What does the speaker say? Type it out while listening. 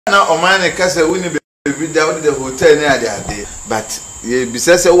na omane kasa woni be da the hotel na ade but ye bi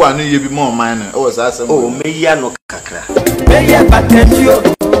sese wo anu ye bi mo omane e was asem oh meya no kakra meya batentio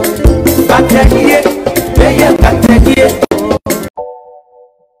batentie meya batentie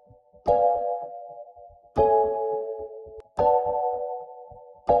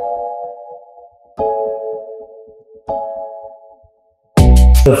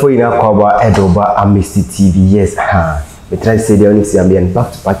for you cover Edoba Amnesty TV. Yes, we try to say the only Zambian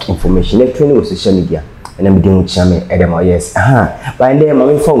back-to-back information. Let training with social media, and I'm doing chame Edema. Yes, by then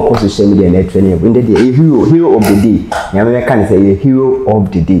my phone call social media net training. When the hero of the day, I can say a hero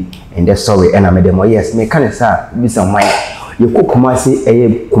of the day, and that's sorry. And I'm Edema. Yes, me can say with some mind. You could Kumasi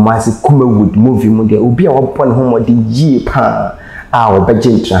Kumawood movie. There will be a one home of the year. Our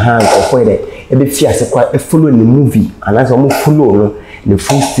budget to hand or whether a bit fierce quite a following the movie, and as I'm follow the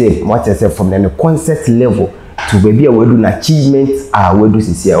full step, what I say from the concept level to maybe a well achievement, we do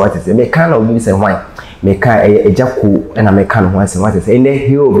this year. What I say, make kind of use and wine, make Agya Koo and I make kind of once and what I say, and then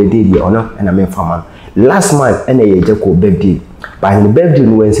hero of the day, or no, and I mean for man. Last month, and Agya Koo birthday, but in the birthday,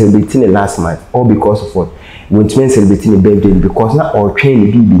 we were celebrating the last month, all because of what we were celebrating the birthday, because not all train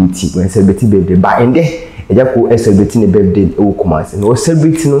the BBT when celebrating birthday, but in there. Agya Koo is celebrating the birthday in Kumasi. And we're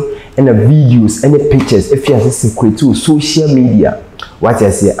celebrating and the videos and the pictures. If you have a secret to social media, what I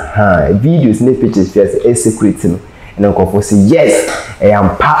say, videos and the pictures, if you have a secret, and then go say, yes, I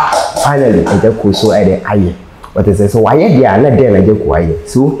am finally Agya Koo so I am. What I say, so why are they not there? Agya Koo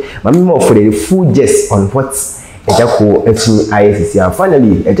so, my more for the full gist on what Agya Koo actually and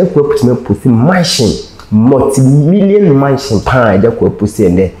finally, Agya Koo put in mansion, multi-million mansion, Agya Koo put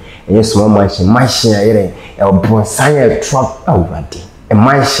in there. And yes, small mansion, a bonsai trap already. A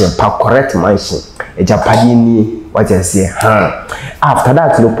mansion, correct mansion, a Japanese, what I say, After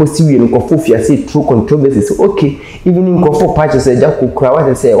that, the possibility in Kofofia say true controversies. Okay, even in Kofo patches, a Agya Koo cry, what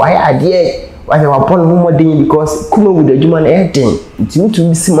I say, why are they? Why they were upon more day because Kumawood the human airting. It's new to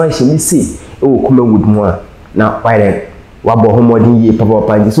miss mansion, we see, oh, Kumawood more. Now, why then? What about homody,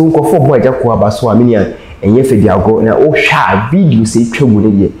 Papa, so Kofo boy, Agya Koo Abaswaminian. And if they are going now, share videos say trouble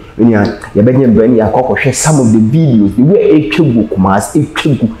when you're begging Benny, some of the videos, the way a trouble mass, a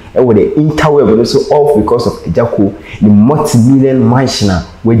trouble, and with the interweb also off because of Agya Koo, the multi-million mansion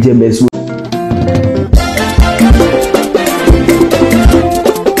where James.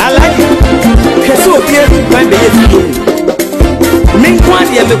 I like it. So here to find the meanwhile,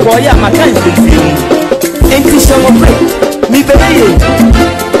 the Mekoya, my country, and Christian of me,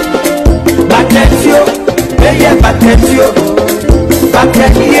 Batentio. Meya batentio,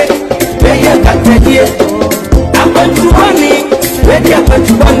 batentie, meya batentie. Apatubani, meya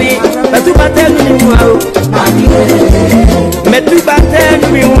apatubani, metu batenu miwao, metu batenu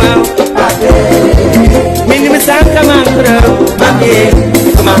miwao. Mini misaka mangro, mami,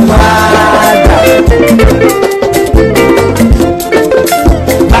 kumamada.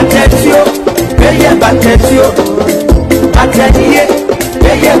 Batentio, meya batentio, batentie,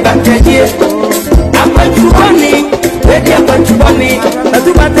 meya batentie. Apatubani, meya apatubani,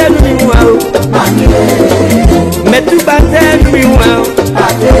 metu batenu miwao, metu batenu miwao.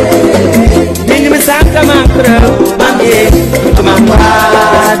 Mini misaka mangro, mami,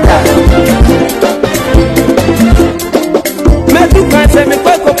 kumamada. Metu kanse me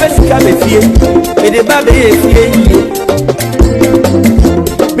kwa kopesika mefie, me de babe yefie.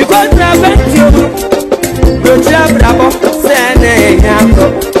 Mi kwa trabentio, rocha bravo, sene nyako.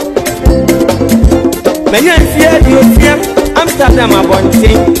 Menya fia di ofia Amsterdam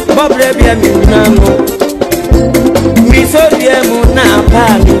abontin bobre bia mi nanu mi so die mu na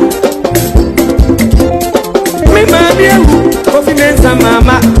pani mi ma bia wu kofi mensa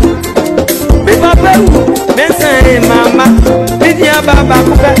mama mi papa wu mensa mama mi dia baba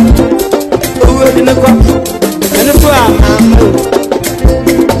kufa owo di ne ko enu ko amama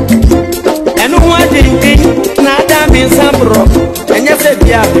enu ho adin na da mi sabro enya se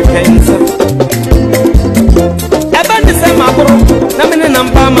bia mi pensa na mene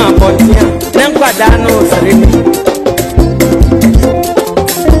namba ma botia na nkwada no saremi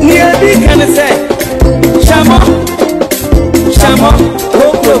ni abi kan se shamo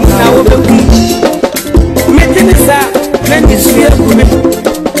hoko na wobeku metini sa na nisue kumi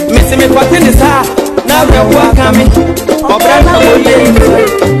metimi kwatini sa na rewa kami obra na oye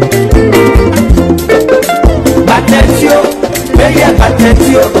batentio meya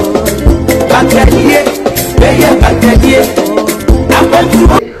batentio batentie meya batentie.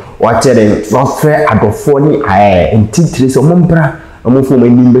 Watch it, fair adofoni, and teachers of Mumbra, a move from a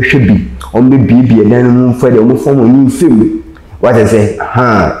new baby, on the baby, and then move for the move from a new film. What I say,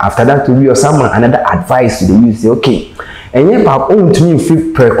 after that, to be your summer, another advice to the youth, okay, enye pa on to me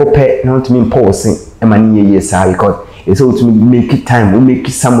fit precope not to me pausing e mani ye say because it's all to make it time we make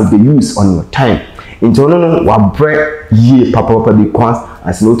some of the use on your time into no wa bre ye papa because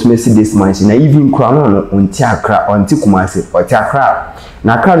as no to me see this man na even kra no onti akra onti kumase onti akra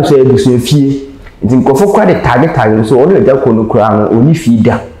na akra no so e busu efie nti nkofo kwa de target so ono eja ko no kra no oni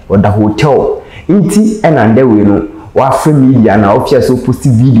fida oda hotel nti enande we no wa free media na ofia so post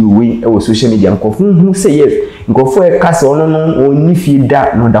video we e wo social media nkofo hu say yes nkofo e kase ono no oni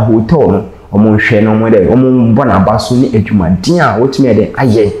fida no da hotel no omo hwe no mo de omo bona baso ni adwumaden a wotumi e de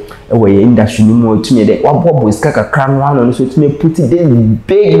aye e wo ye industry ni mo wotumi de wa bobo iska kakra no ano so wotumi put the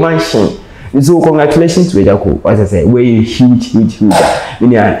big mansion. So congratulations to Agya Koo. As I say, we huge.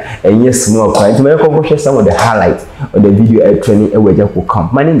 Yes, no quite. So I can share some of the highlights of the video training Agya Koo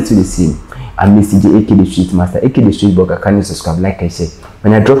camp. My name is the same. I'm Mr. AK the Street Master. AK the Street Blogger. Can you subscribe? Like I said,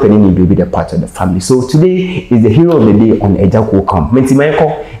 when I drop any new, you'll be the part of the family. So today is the hero of the day on Agya Koo camp. Menti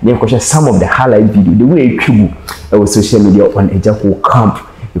Michael, then can share some of the highlight video, the way it tribute social media on Agya Koo camp.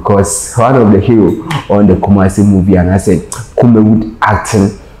 Because one of the hero on the Kumawood movie, and I said Kumawood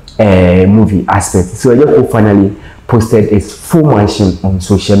acting movie aspect. So Agya Koo finally posted its full mansion on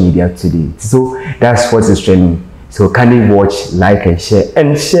social media today. So that's what is trending. So can you watch, like and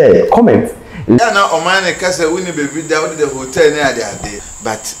share, comment. Yeah, now Omani Casa winning baby down the hotel near the day.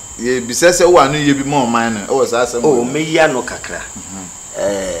 But ye be says one you be more minor. Oh, that's oh me ya no kakra.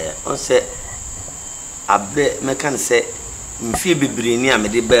 On say abre me kan say mfie bebre ni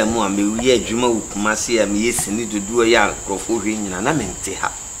amede ba mu am me ye adwuma wo Kumasi am ye sini dodo ya krofo hwe nyina na mente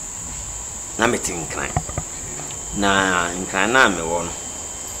ha. Na meti nkran na nkran na me wo no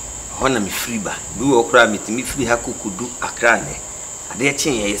ho na me free ba bi wo kra meti me free ha kokudu akra ne ade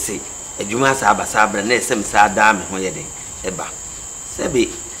chen ye se adwuma sa abasa abra na esem sa da me ho ye de eba sebe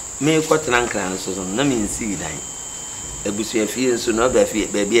me kwotena nkran so so na me nsi dan ebusu afie so no ba fie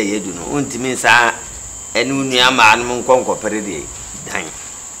ba bia ye du no ontimi sa enu nua ma anu nkonko pere de dan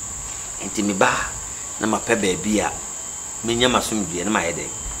entimi ba na mape ba bia me nyama somdue na ma ye de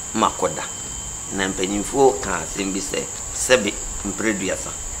makoda na mpanyimfo ka sembi se sebe mpreduasa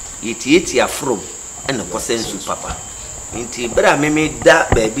yetieti afro ene kosensu papa nti bra me da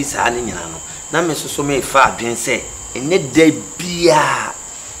ba bi sa ne nyina no na me soso me fa adwen se ene da bia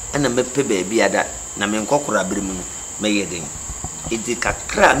ana mepe ba bia da na me nkokora bere mu no me yeden edi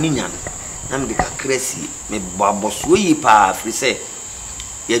kakra me nya no na me de kakra si me baboso yi pa afri se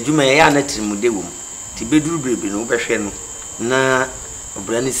yadwuma ya na trimude wom ti beduru brebe no behwe no na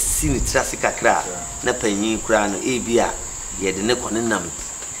obrani sini trasi kakra na panyin kura no ebia ye de ne kone nam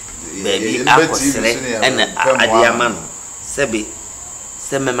baby akosere ena adiama no sebe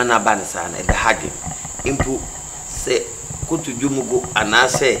se mema na ba ne sa na de hage impu se kotu dwumugo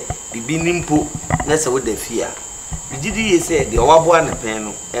anase bibi nimpo na se wo da fia bigidi ye se de owabo an pen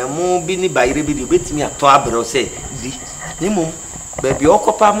no emu bi ni bayire bi de betimi ato abro se di nimum baby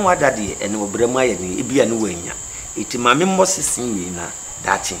okopa mu adade ene obramu aye ni ebia no wanya iti mame mmosisi wi na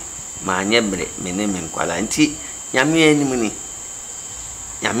dachi ma nyebre mene me nkwala nti nyame anim ni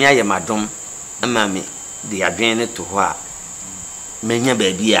nyame aye madom amame de adwen ne to ho a menya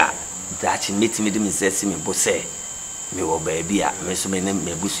baabi a dachi metimi de mesesi me bo se me wo baabi a me so me ne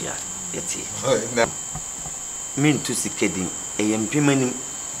mabusua yeti min tu sikedin eyempemanim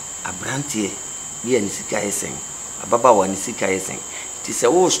abrantie bi ani sika yesen ababa wani sika yesen ti se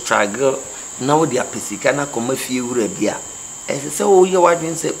wo struggle na wo de apesika na koma fie wura bia ese wo ye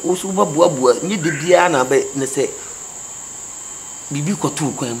wadwen se wo so babuabua ni de bia na be ne se bibi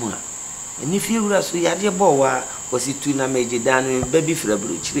kotu kwan mu a ni fie wura so yade bo wa wasitu na meje dan baby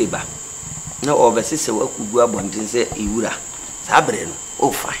frabro chireba na obesese wa kugu abonten se iwura sabre no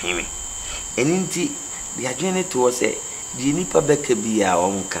o fahimi eninti de adwene to se di nipa beka bia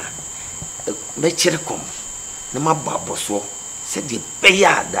onka be chirekom na mababoso se de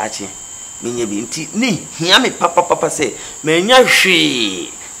beya dachi menye bi nti ni hia me papa se menya hwe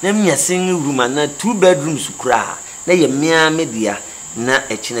na miasen ruma na 2 bedrooms kura na ye mia media na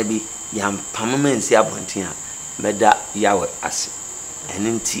echina bi ya mpamama nsi abonten a meda yawe ase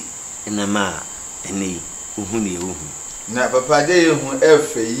eninti na ma eni uhuni ehu na papa de yehu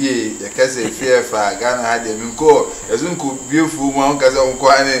efe ye yakase fiefa Ghana ha de minko ezunku biefu mu an kase onko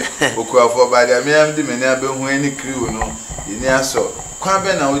ane okuafo ba de me am de meni abehu eni kriu no yeni aso kwa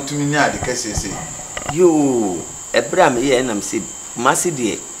be na otumi ni ade kasese yo ebra me ye nam se Kumasi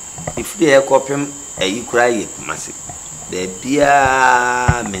de ifide e kopem ayi kura ye Kumasi de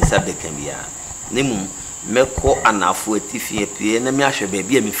bia mensa de kan bia nemu meko anafo atifie pie na me ahwe ba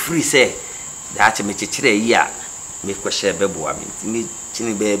bia me free se da che me chekire yi a me kwehye beboa me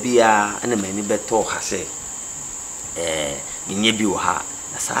chini ba bia na mani beto ha se menye bi wo ha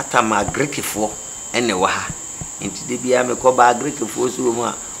na saa tam agrikefo ene wo ha nti de bia me ko ba agrikefo so mu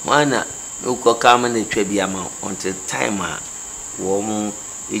a wana uko kama na twa bia ma until time a wo mu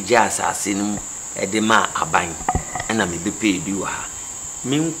eja asase no e de ma aban na me bepe bi wo ha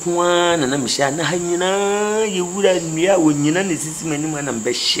menkwa na me sha na hanyina ye wura nnua wo nyina ne sisi manim na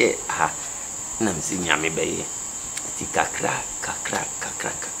mbe hye ha na msi nyame beye ati kakra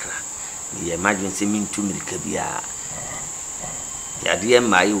ye imagine se mintu mirika bia ya de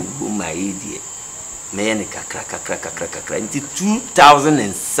mai ugo mai die me ne kakra nti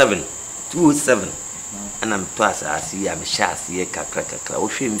 2007 ana mto asasi ya mshasi ye kakra o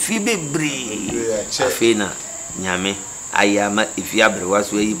hwe mfi bebre afena nyame ayama ifi abrewa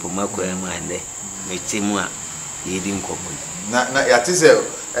so yi poma kwa mu ande metemu a yedi nkomo na yatise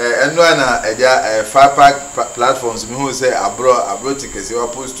eno na eja five platforms me who say abro tikesi wa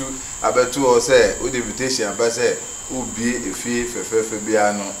post to abetu o say o invitation aba say ubi ifi fefefe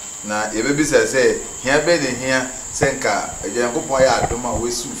bia no na yebebi say hia be de hia senka eja nkopon ya adoma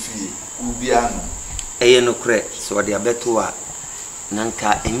wesu fie ubi ano eye no kre so de abetu a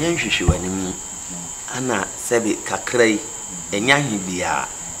nanka enya nhwehwe wanim ana sebe kakrai enya hibia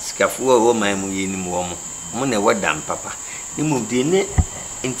sikafu wo man mu yenim wo mo na wadam papa ni mu de ne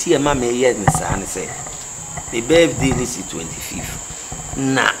enti e ma me ye ne sa ne se me birthday ni si 25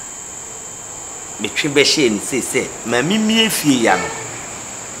 na me twebe she ni se ma mimie fie ya no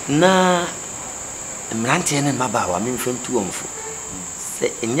na mrante ne mabawa me mfentu omfo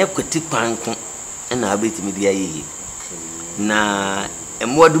se enya kwati kwanko na abetimi dia yi na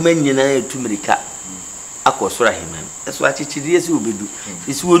emoduma nyina etumirika akosora himan eso achichidie se obedu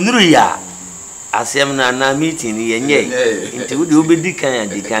isi wonuru ya asem na meeting yenye nti wudi obedi kan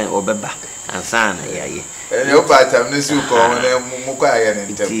adikan obeba ansa na yaye ene opatam ne si ko ne mukwa ya ne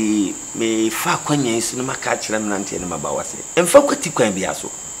ntem ti me fa kwanya isi no maka kire mnante ne mabawase emfa kwati kwan bia so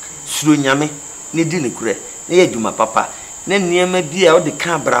suro nyame ne di ne kure ne yaduma papa ne niema bia odi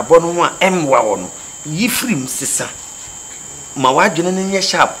kan brabo no ho a emwa wo no yifrim sisa ma wadwene ne nye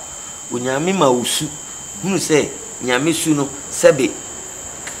sharp onyame ma usu hunu se nyame su no sebe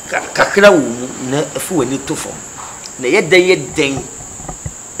kakra wo na afu wani tofom na yeden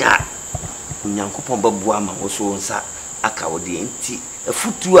ya nyankopon babu ama wo so nsa aka wo de enti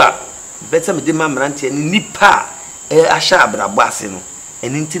afutu a beta me de mamrante ni nipa ahya abrabo ase no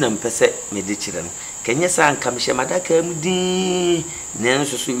eni enti na mpese me de kire no kenye sa nka mhye madaka mu din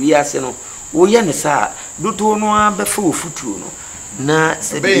nenso so wi ase no wo ye ne sa doto no abefa ofutu no na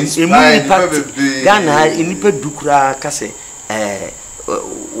se emu party Ghana inipa dukura kase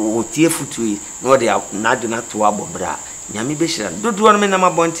o tie futu no de na de na to abobra nyame be hira dodo no me na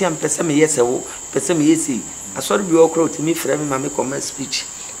mabonte am pese me yese wo pese me yesi asori bi okro timi frɛ me ma me comment speech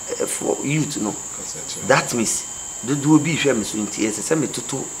for youth no that means dodo bi hwɛ me so nti yese se me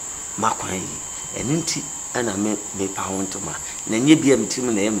toto makwan yi eninti ana me pa hontoma na nye bia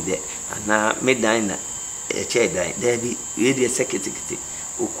mtim na yem de ana me dan na echedan dabi we de seketikiti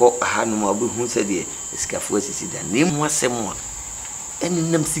ukọ ahanum obehu se de esikafo asisi da nemu asem a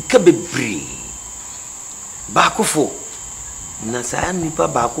enenam sika bebre baakofo na saa nipa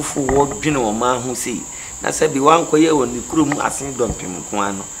baakofo wo dwene wo ma ho sei na sabi wankoye woni kurom asen dompem ko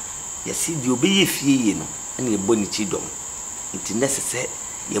ano yesi de obeye fie ye no ene eboni chidom nti nesese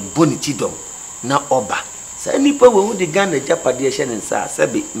ye boni chidom na oba saa nipa wo de Ghana japade hye ne nsa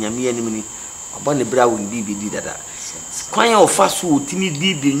sabi nyame anim ni obone bra won bibi di dada kwan ofa so otimi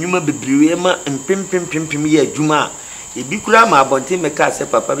bibi nwuma bebriwe ma mpempempempem ye adwuma ebi kura ma abonte meka se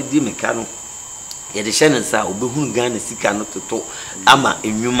papa bi di meka no ye de hye ne nsa obehun Ghana sika no toto ama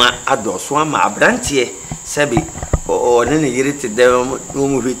enwuma adoso ama abrante sabi o ne yire te de no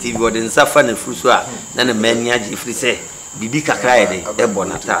mu hweti bi o de nsa fa na furu so a na ne mania je firi se bibi kakra ye de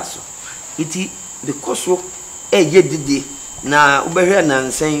ebona taso iti the koso ye didi na ubehwe na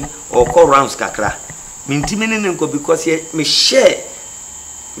nsen okọ rounds kakra mintimi ne nko because me share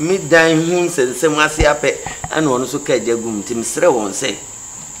me dan hu sensem ase ape ana ono so ka jagum tim sre won se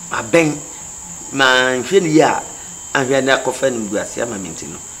aben ma hwe ni ya ahwe na kofa nim guase ama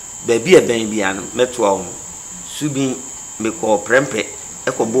mintino ba bi ben bia no meto a subi me ko prempe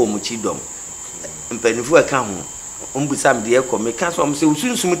ekobo mu chidom mpanifu aka ho ombusam de ekọ me ka so am se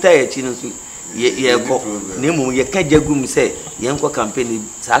usunsum ta ya chi no so ye ko nemu ye ka jagum se ye nko campaign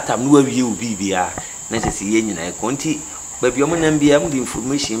satam no awie obi bia na se ye nyina e konti ba bi omo nam bia am di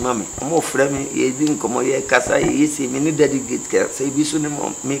information mame omo frɛ me ye di nkomo ye kasa ye se me ni delegate ka se bi so ne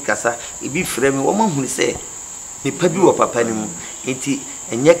me kasa e bi frɛ me omo hu se me pa bi wo papa ni mu enti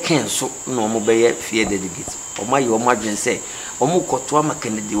enye kan so na omo be ye fie delegate omo aye omo adwen se omo koto ama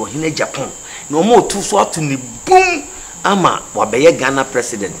Kennedy wo hina Japan no mo to so to ni boom ama wabeye Ghana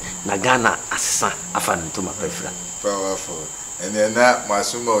president na Ghana asesa afa ntoma pefra powerful and then na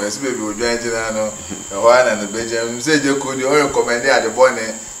masuma yes baby odwanjina no ehwa na bejem say Agya Koo di o recommend at the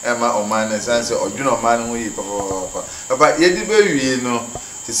bonne ema oman sense odwuna oman ho yi papa yedi be wie no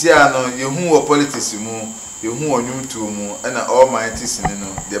tisi ano yehu wo politics mu yehu onwumtu mu na all mighty sin no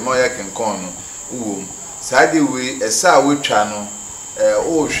de ma ya kenkon no uwo saade we esa wotwa no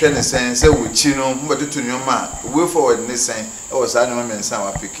o hwe ne sense wo chi no mbototo nyoma way forward ne sen e wo saa nyoma mensa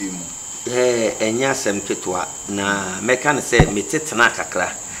wa peki mu enya asem ketwa na meka ne se metetena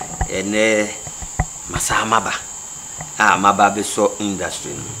kakra ene masamaba maba be so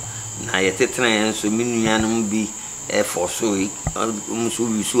industry no na yetetena enso minuanum bi for so musu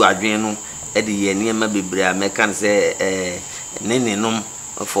wisu adwen no e de ye niam bebre a meka ne se nenenom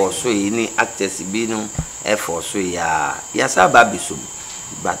for so ni actors bi no for so ya saba be so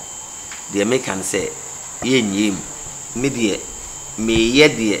but the American say ye nyim me de me ye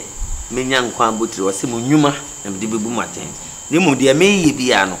de menya nkwan botire wose mo nwuma na me de bebu maten ni mo de me ye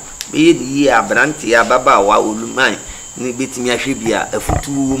bia no me ye de ye abrante ababa wa oluman ni betimi ahwe bia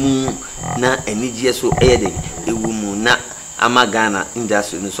afutu mu na anigye so de ewu mu na ama Ghana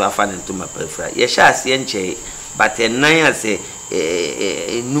industry no so afa ne ntoma pafra ye sha ase nche but enan ase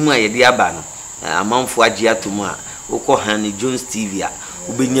numa ye de aba no amanfo Agya atomu a ukọ Han Jones TV a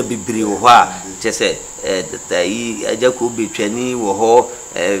ubenya bebre wo ha chese yi Agya Koo betwani wo ho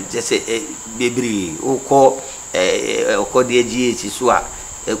chese bebre ukọ de GH so a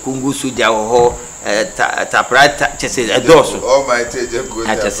Kongo soja wo ho taprata chese edoso all my Agya Koo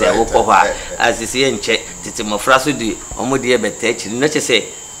chese ukọ ha asisi nche tete mofra so de omode beta akiri na chese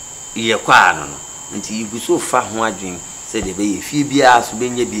ye kwa no nti iguso fa ho adwen se de be ye fie bia so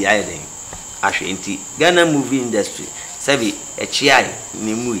benya bi ayeden ahwenti Ghana movie industry sabi echiai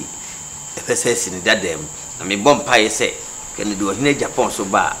ni mui epese ni dadem na me bompa ye se kene do hine Japan so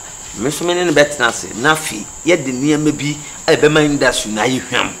ba me so me ne betna se na fi ye de niam bi ebema industry na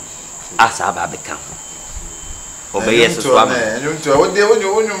yihwam asa ba beka obeye so ama enyum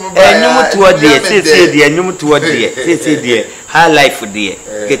to de se de enyum to de high life de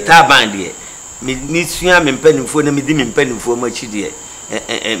ketaban de mi sua me mpanimfo na me di me mpanimfo ma chi de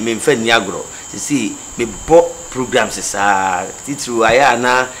me mfa ni agro see me bo programs sa titru aya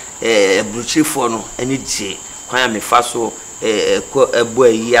na bruchefo no eni je kwan me fa so ko ebo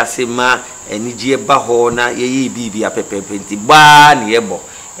ayi ase ma eni je ba ho na ye bibi apepepe nti ba na ebo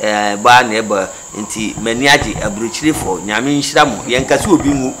nti mani age abruchefo nyame nhira mo ye nka se obi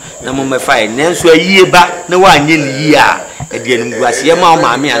nwu na mo mefa e nenso ayi ba na wa anye ni yi a e de enum guase ye ma o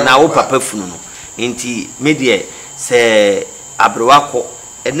ma me na wo papa funu no nti me de se abrowako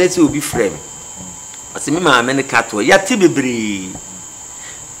enese obi frame ase me ma me ne kato ya te bebre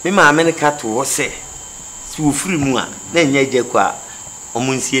me ma me ne kato wo se si wo free mu a na nya Agya Koo a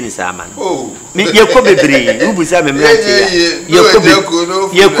omunsie ni sa ma no me ye ko bebre ubu sa me mrante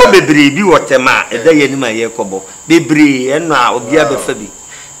ye ko bebre bi wotema e da ye ni ma ye ko bo bebre eno a obi a befa bi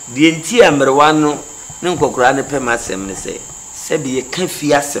de nti amrewa no ne nkokora ne pema asem ne se bi ye kan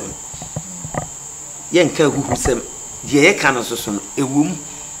fi asem ye nka huhusem je ye kan so so ewum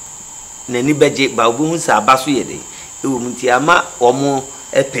na ni beje ba obu hu sa abaso ye de ewum nti ama omo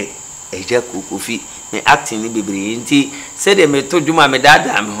epe Agya Koo kofi me acting ni bebre nti se de me to dwuma me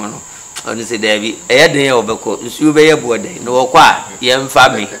dada me ho no onu se da bi eye den ye obeko nsu be ye bo den no kwa ye mfa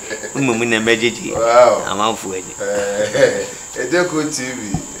me mmom na mejeji amanfo ani Agya Koo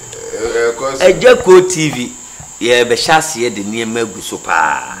TV Agya Koo TV ye be shase ye de niam aguso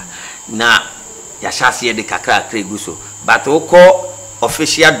pa na ya shase ye de kakra akra aguso but ukọ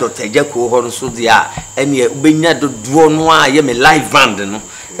official Agya Koo ho so dia ene ubenya dodo no a ye me live band no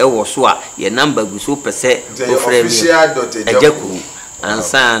e wo so a ye number guso pese official Agya Koo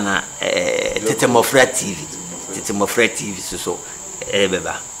ansa na tetemofra TV so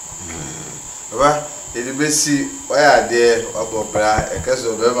beba baba edibesi waya de obobra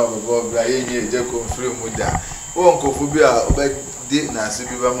ekaso be ma obobra ye nye Agya Koo free mu da wo nkofo bi a obedi na ase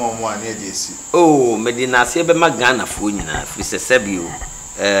bi ba ma omo ani e de si me na ase be ma Ghana fo nyina free sesabi o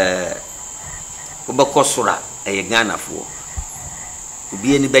obekosora e Ghana fo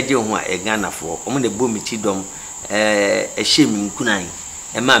obi eni beje ho a e Ghana fo omo ne bo mi chidom ehemi nkunan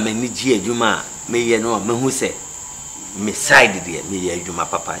ma mani ji adwuma me ye no me hu se me side de me ye adwuma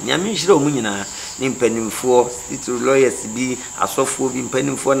papa nyame nhire omu nyina ni mpanimfo titru lawyers bi asofo bi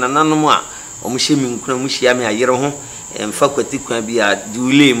mpanimfo nananom a omu hemi nkunan mu hia me ayere ho mfa kwati kwan bi a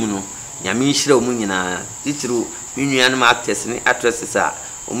diule mu no nyame nhire omu nyina titru nunuanum actors ni actresses a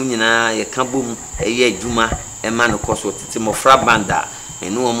omu nyina ye ka bom ye adwuma ma no koso tete mofra banda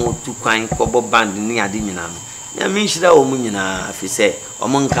enu omo tu kwan kobo band ni ade nyina no ya me nhira omo nyina afi se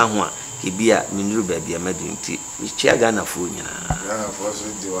omo nka ho a kebia menuru ba bia madu nti chia Ghana fo nyina Ghana fo so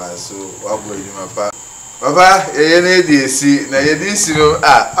di wa so wa bo eduma pa Papa ye na di esi na ye di si no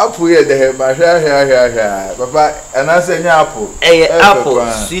apple ye de he ma hwa papa anase nya apple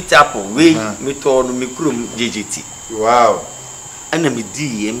apple sweet apple we me to no me kurom jejeti wow ana me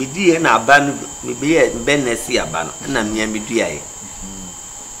di na aba no me be benesi aba no na me du aye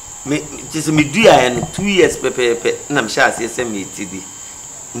me just me du aye no 2 years pepe na me sha ase se me tidi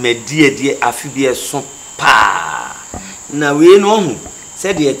me die afi bi eso pa na we no hu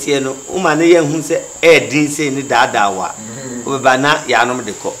se de tie no o ma ne ye hu se din se ni dada wa o ba na ya no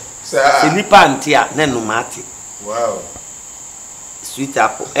de ko se nipa ntia na no mate wow sweet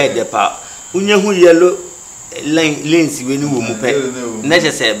apple de pa unye hu yellow lens we ni wo mu pe na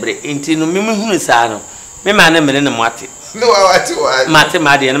je se bre nti no me hu sa no me ma na me ne mate no wati wa mate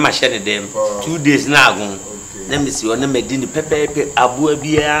ma de na ma hye ne dem 2 days na agun na me si ona me di ni pepe aboa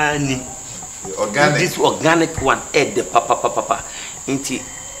bia ni organic this organic one de papa inti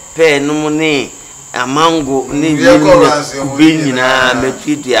pe no ne amango ne bi nyina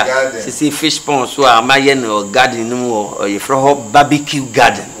metidua sisi fish pond so amaye no garden no ye fro barbecue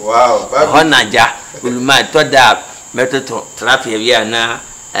garden wow honaja uluma to da metoto trafia bia na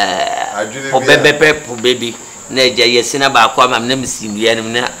obebepe po baby na eja yesina ba kwa mam na msimia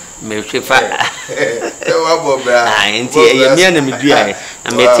na me hwefa e wa bobra inti ye mia na medua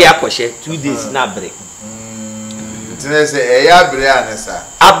na meti akɔhye 2 days na break Tinese ya bre anesa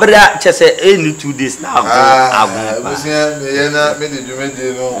abra chese any 2 days na agun busia me ye na me de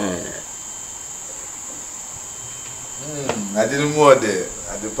dwumede no adinu mo de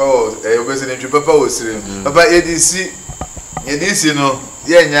ade power obese ne papa osire papa yedisi no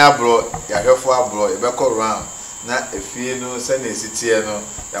ye nya abro ya hwefo abro e be ko round na efie no se na esitie no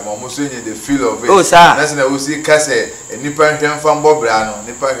ya mo so nye the feel of it na se na osi kase nipa hwemfa mbobra no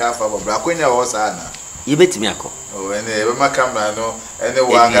nipa hwafa bobra konya wo sa na yebetimi akọ ene ebe makamra no ene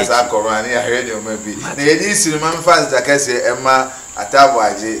wa ngasa akọrọ ani ya hwe ne o mabi na yedi sinu ma mfa nta kase ema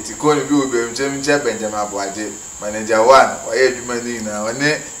ataboaje tikoni bi obi mche Benjamin aboaje manager 1 wa ye adwuma ni na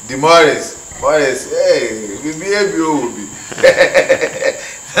one di Morris bibi ebi obi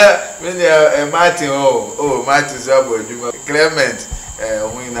meni Martin Martin zabo adwuma Clement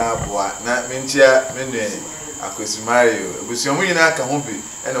ohuna aboa na menchia menwe Akwesimario ebusiamu nyina aka ho bi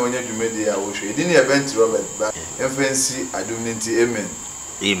ena wonya dwumedi a wo hwe edi ne event Robert ba emfansi adumnti amen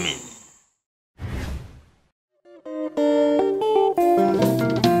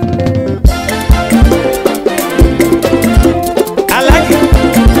alaji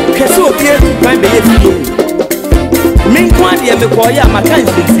keso opie pan be yefie min kwa de me ko ya makan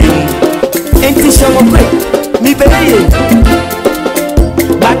sisi enti shomo kwe mi be ye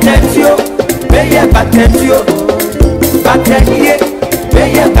batetio beye batetio batetie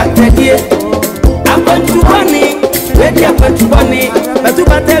beye batetie apatubani beye apatubani metu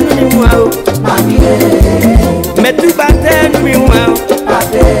batenu mi muao metu batenu mi muao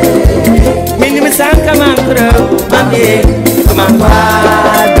mini misanka mankro mami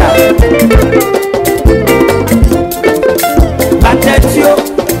kumangwada batetio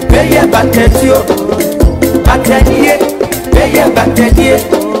beye batetio batetie beye batetie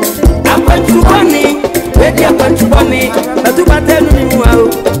apatubani beye apatubani metu batenu mi muao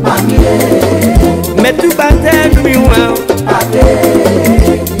metu batenu mi muao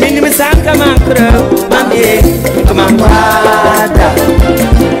mini misanka mankro mami kumangwada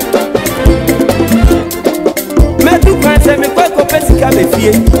metu kwanse me kwa ko pesika me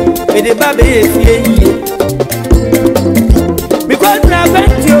fie me de ba be fie yie mi kwa tra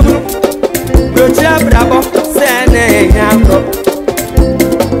bentio bro tra brabo se ne nyango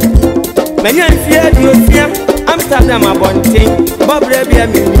menya fie di ofia Amsterdam abontin bobre bia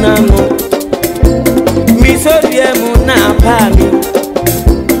mi nanu mi so bia mu na pa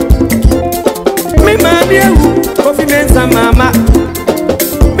mi ma bia wu kofi mensa mama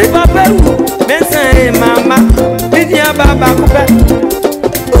mi papa wu mensa mama mi dia baba kupe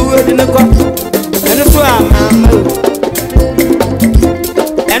owo di ne ko enu so mama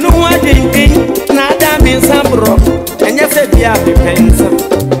enu ho adin na da mi nsabro enye se bia bi pensa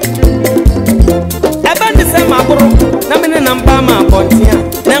se mabro na mene namba ma bontia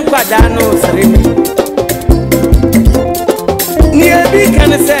na nkwada no seremi ni ebi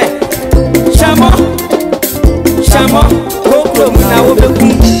kan se shamo kokro na wo beku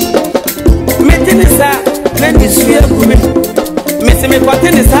metini sa na ni suya kumi meseme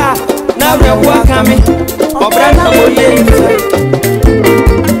kwatini sa na rewa kame obra na moye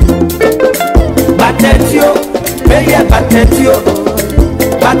batetio beye batetio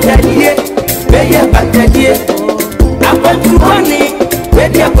batadie, beye batadie. I want to money,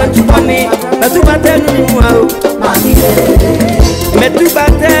 baby, I want to money. But to battle me well, met to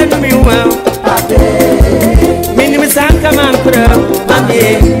battle me well. Minimum Sanka man, Mammy,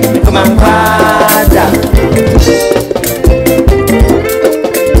 come on, father.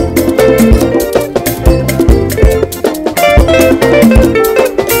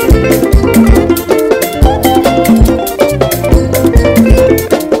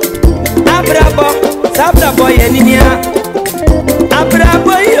 Boy,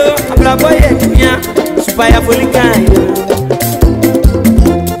 Abra boy, Supaya Folican.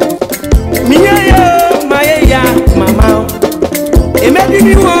 Mia, Maya, Mamma. It made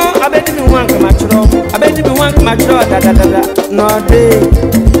me one, I bet me one come at all. I bet me one come at all, no day.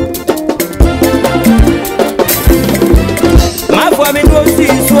 My woman goes to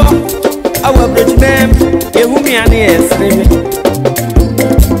his walk. Our bridge man, a woman, yes,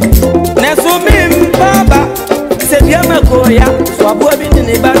 Neso mim baba se bia makoya so abo bi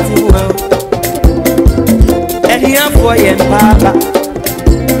ni bati wo ehia fo ye baba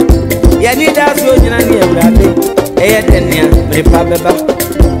ye ni da so nyina ni ewrade eye denia me pa beba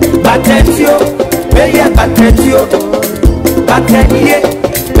batetio beye batetio batetie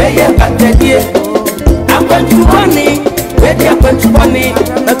beye batetie akwantu boni bedi akwantu boni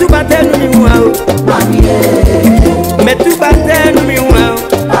na tu batenu ni wo me tu batenu mi wo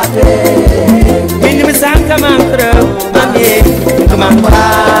Minimum Sanka man, come on,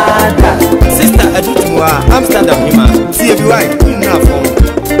 sister, I do to Amsterdam, Hima. See every wife, enough for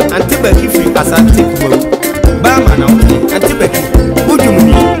Antibaki free as I take work. Bama now, Antibaki, would you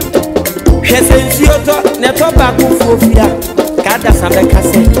mean? She says, Yoto, Neto Baku for Fia, Kada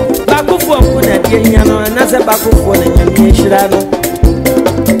Sambekase, Baku for Punadiano, another Baku for the Yamishirano.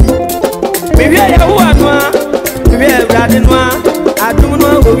 Maybe I have one, maybe I rather one. I don't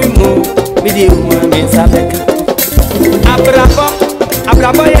know who we move. We do one in Sabeka.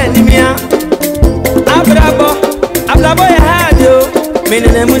 Abrabo, Enimia. Abrabo, had you.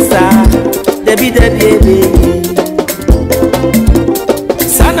 Meaning, Musa, the baby.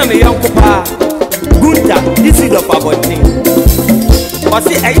 Sana me young papa. Gunta, this is of our thing. Or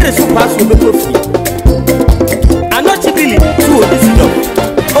see, I get a super super free. I'm not really true. This is of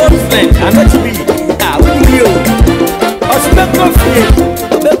old friend. I'm not really. Who you?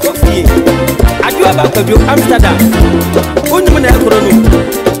 Coffee. I do about to Amsterdam. Unman Acronym.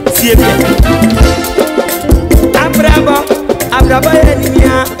 See Abrabo,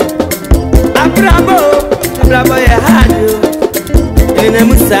 Enimia. Abrabo, had you. And a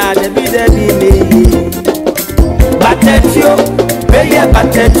Musa, the baby. Batetio, beye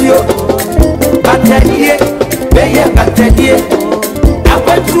batetio. Batetie, beye batetie. I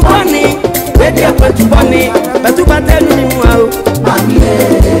want to money. Baby, I want to money. But to battle me well,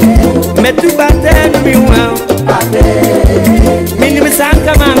 met to battle me well. Minimum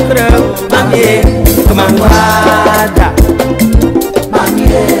Sanka man, come on, Wada.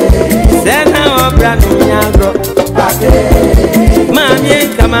 Then now a brand new Yagro.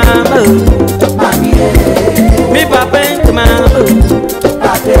 Mammy, come on, me papa, come on,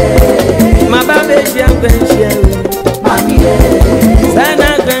 my baby, young grandchild. Sana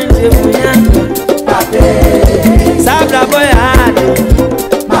grandchild. Sabra boy had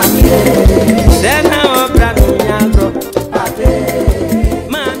then now brand new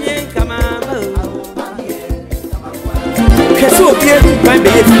Mammy, come on. Keso appear to find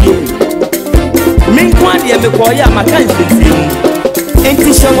the Min Quadia Mekoya, my country. Ain't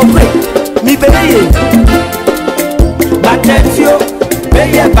it show break? Me baby. Batetio,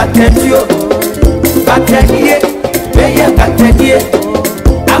 beye batetio. Batetie, beye batetie.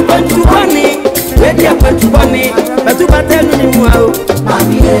 I want to money. Baby, I want to money, but to battle me well.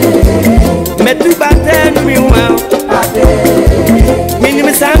 Met to battle me well.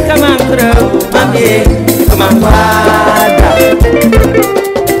 Minimum Sanka man, Mammy, come on,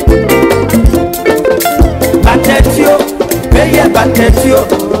 Batetio, beye batetio.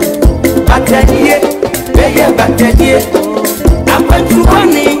 Batetie, beye batetie. I want to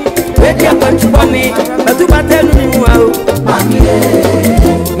money, baby, I want to money, but to battle me well.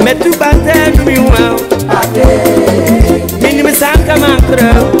 Met to battle me well. Minimum Sanka man,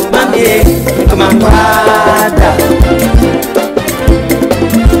 Mammy, come on,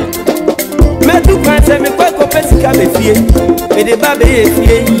 Met to pass me quite a pessica fear. With the baby,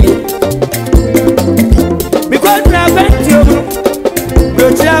 because I went to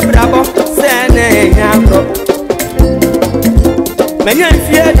Roger Bravo, Sane, Many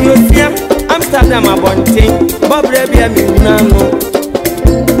fear you fear Amsterdam, a bon thing, Bob Rebia,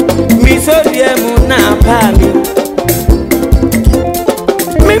 me, so dear Muna Pami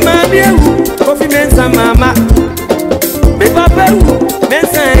Mama, coffee mensa mama. Me papa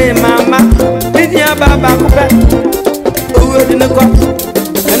mensa mama. Bidia baba kupe. Uwe dine ko.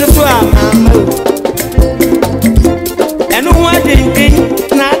 Enu so mama. Enu wa dinki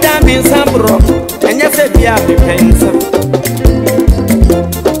na da mensa bro. Enye se bia me pensa.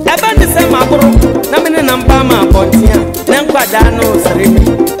 Eba ni se mabro na me ne namba ma bontia. Na nkwada no saremi.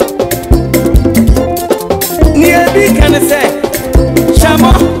 Ni ebi kan se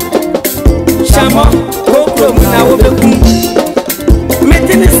Shamo, Koko, now over the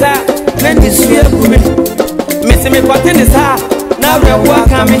Metinisa, Menisia, Miss me Patinisa, now they're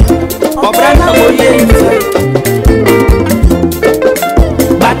welcoming, or Brana,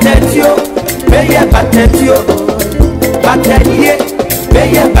 Batatio, Baya Batatio, Batadia,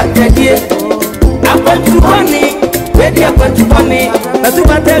 I went to money, ready up to money, but to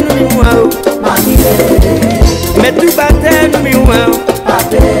Batan, Metu Batan, meanwhile.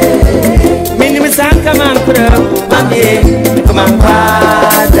 Minimum San come on, Mammy, come on,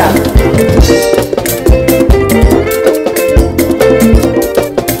 Pada.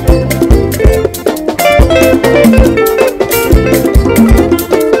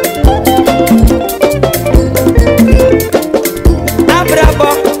 Abrabo,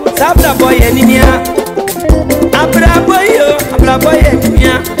 Sabra boy, Enia. Abrabo,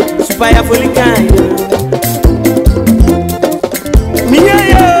 Enia, Supaya Folican.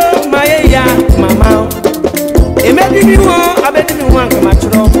 Maybe me one, I bet me one come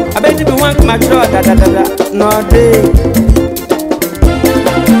at all. I bet me one come at all. No day.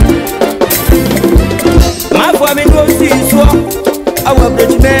 My boy, me go see so. Our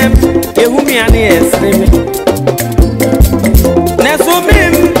bridge man, a woman and yes, Naso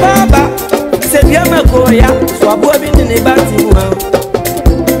me, Baba, said Yamagoya, so I bought it in a batty well.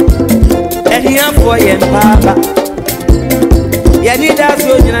 And here for you, Baba. Ya need that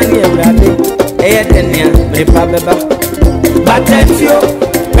so you know, Rabbi. Eyadenia, me papa. Batatio,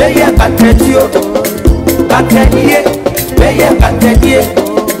 beya batatio, batatie, beya batatie.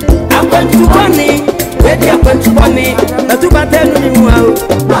 I went to money, ready I went to money. Na tu batenu mi wow,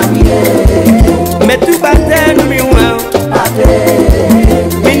 me tu batenu mi wow.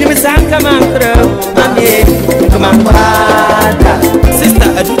 Minimum San come on, Mammy, come on, Pada. Sister,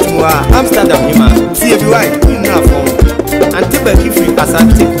 I do to Amsterdam, see if you are enough. Until I give you as I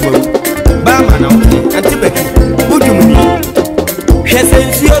take you. Bama na antibeki udumuni hwese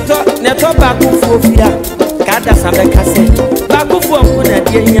nsioto neto bakufu ofia kada sambe kase bakufu onko na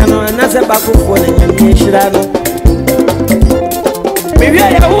die nya no na se bakufu na nyame hira no me wi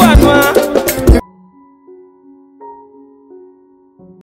ya wo anu